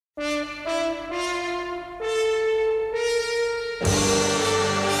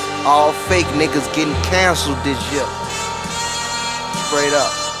All fake niggas getting canceled this year. Straight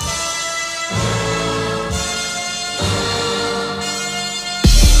up.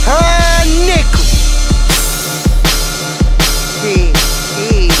 Nickel. Yeah.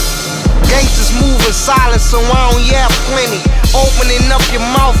 Gangsters moving silent, so I don't yap plenty. Opening up your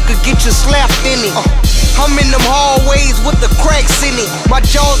mouth could get you slapped in it. I'm in them hallways with the cracks in it. My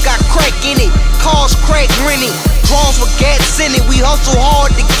jaws got crack in it. Cars crack renting. Draws with gats in it. We hustle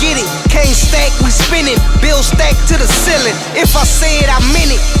hard to get it. Can't stack, we spinning. Bill stack to the ceiling. If I say it, I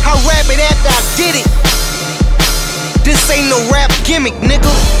meant it. I rap it after I did it. This ain't no rap gimmick, nigga.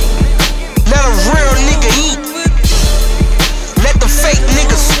 Let a real nigga eat. Let the fake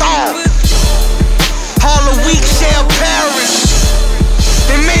niggas starve. All the weak shall perish.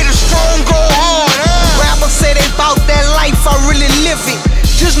 They made a strong go hard. Rappers say they bout that life, I really live it.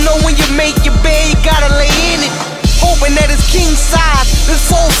 Just know when you make your bed, you gotta lay in it. Hoping that it's king size. This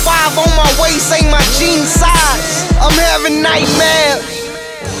 4-5 on my waist ain't my jean size. I'm having nightmares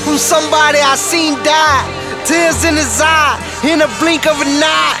from somebody I seen die. Tears in his eye, in a blink of an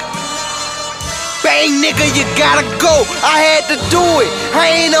eye. Bang, nigga, you gotta go. I had to do it.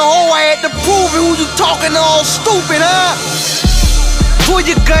 I ain't a hoe, I had to prove it. Who you talking to all stupid, huh? Pull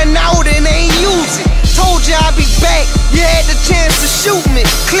your gun out and ain't use it. Told you I'd be back, you had the chance to shoot me.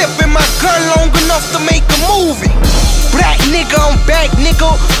 Clipping my gun long enough to make a movie. Black nigga, I'm back,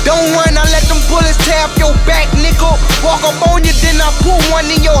 nigga. Don't run, I let them bullets tap your back, nigga. Walk up on you, then I put one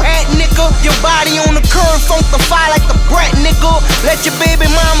in your hat, nigga. Your body on the curve, funk the fire like the brat, nigga. Let your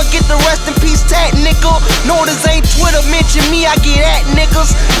baby mama get the rest in peace tat, nigga. No, this ain't Twitter, mention me, I get at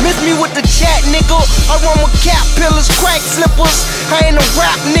niggas. Miss me with the chat, nigga. I run with cat pillars, crack flippers. I ain't a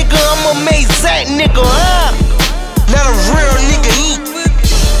rap nigga, I'm a Mazat nigga, huh? Let a real nigga eat.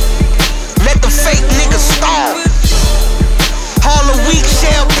 Let the fake niggas starve. All the weak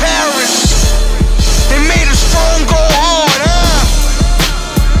shall perish. They made a strong go hard, huh?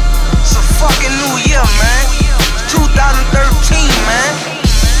 It's a fucking new year, man. It's 2013, man.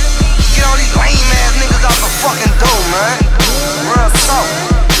 Get all these lame ass niggas out the fucking door, man. Real talk.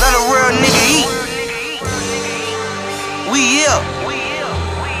 Let a real nigga eat. We here.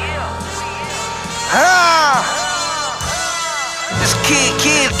 This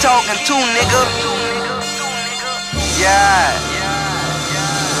kid talking too, nigga. Yeah.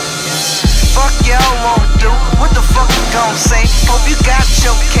 Fuck y'all won't do. What the fuck you gon' say? Hope you got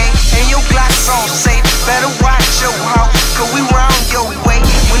your cake and your Glocks on safe. Better watch your house, cause we round your way.